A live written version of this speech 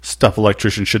Stuff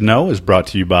Electricians Should Know is brought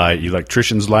to you by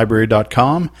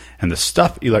electricianslibrary.com and the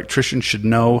Stuff Electricians Should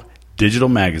Know digital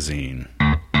magazine.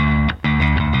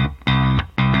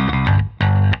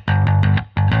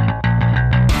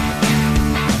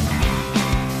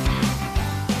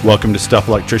 Welcome to Stuff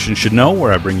Electricians Should Know,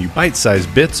 where I bring you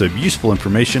bite-sized bits of useful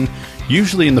information,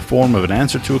 usually in the form of an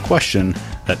answer to a question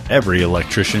that every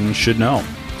electrician should know.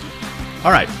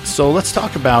 Alright, so let's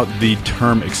talk about the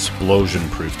term explosion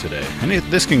proof today. And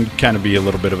this can kind of be a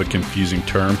little bit of a confusing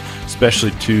term,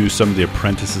 especially to some of the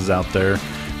apprentices out there,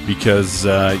 because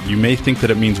you may think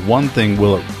that it means one thing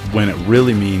when it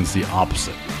really means the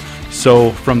opposite.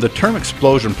 So from the term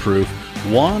explosion proof,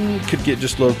 one could get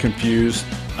just a little confused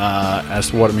as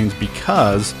to what it means,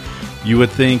 because you would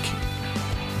think,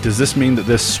 does this mean that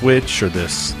this switch or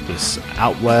this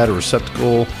outlet or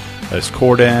receptacle, this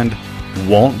cord end,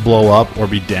 won't blow up or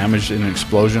be damaged in an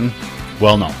explosion?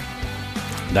 Well, no.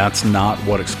 That's not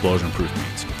what explosion proof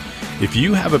means. If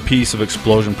you have a piece of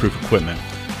explosion proof equipment,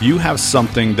 you have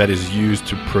something that is used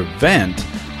to prevent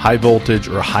high voltage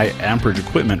or high amperage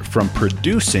equipment from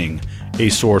producing a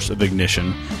source of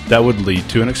ignition that would lead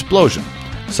to an explosion,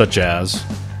 such as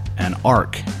an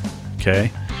arc. Okay?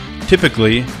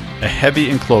 Typically, a heavy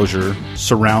enclosure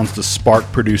surrounds the spark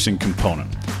producing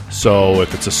component. So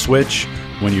if it's a switch,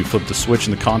 when you flip the switch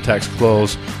and the contacts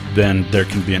close, then there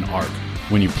can be an arc.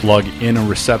 When you plug in a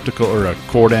receptacle or a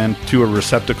cord end to a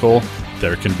receptacle,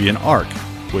 there can be an arc,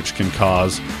 which can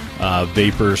cause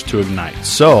vapors to ignite.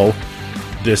 So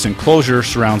this enclosure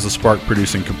surrounds the spark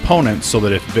producing component so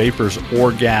that if vapors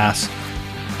or gas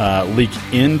leak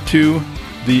into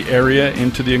the area,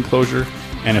 into the enclosure,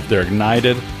 and if they're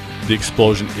ignited, the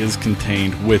explosion is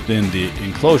contained within the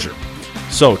enclosure.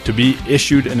 So, to be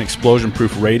issued an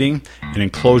explosion-proof rating, an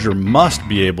enclosure must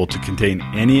be able to contain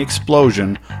any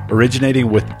explosion originating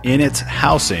within its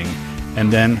housing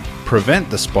and then prevent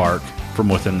the spark from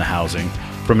within the housing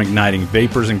from igniting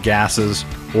vapors and gases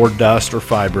or dust or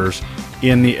fibers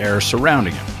in the air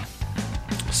surrounding it.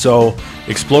 So,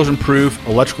 explosion-proof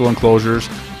electrical enclosures,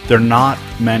 they're not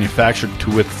manufactured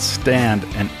to withstand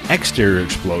an exterior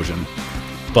explosion,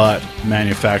 but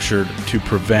manufactured to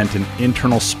prevent an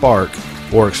internal spark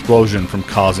or explosion from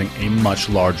causing a much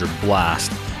larger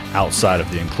blast outside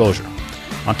of the enclosure.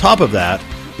 On top of that,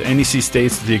 the NEC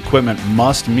states that the equipment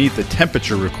must meet the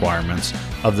temperature requirements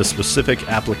of the specific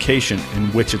application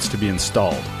in which it's to be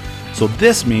installed. So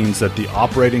this means that the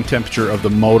operating temperature of the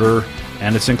motor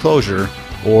and its enclosure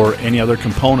or any other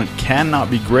component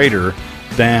cannot be greater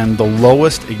than the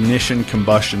lowest ignition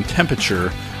combustion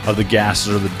temperature of the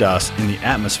gases or the dust in the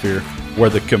atmosphere where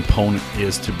the component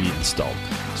is to be installed.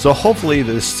 So hopefully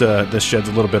this sheds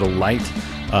a little bit of light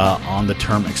on the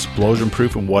term explosion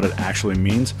proof and what it actually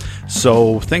means.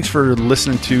 So thanks for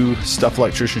listening to Stuff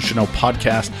Electricians Should Know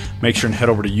podcast. Make sure and head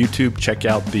over to YouTube, check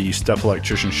out the Stuff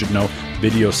Electricians Should Know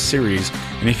video series.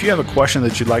 And if you have a question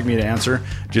that you'd like me to answer,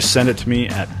 just send it to me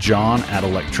at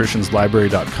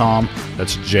john@electricianslibrary.com.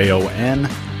 That's JON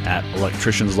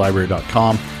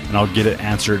 @electricianslibrary.com, and I'll get it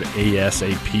answered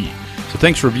ASAP. So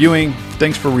thanks for viewing,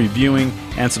 thanks for reviewing,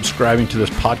 and subscribing to this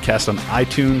podcast on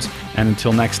iTunes. And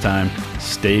until next time,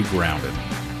 stay grounded.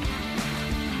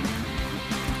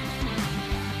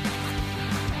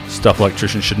 Stuff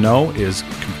Electricians Should Know is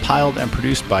compiled and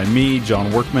produced by me,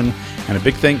 John Workman, and a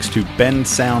big thanks to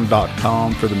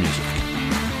bensound.com for the music.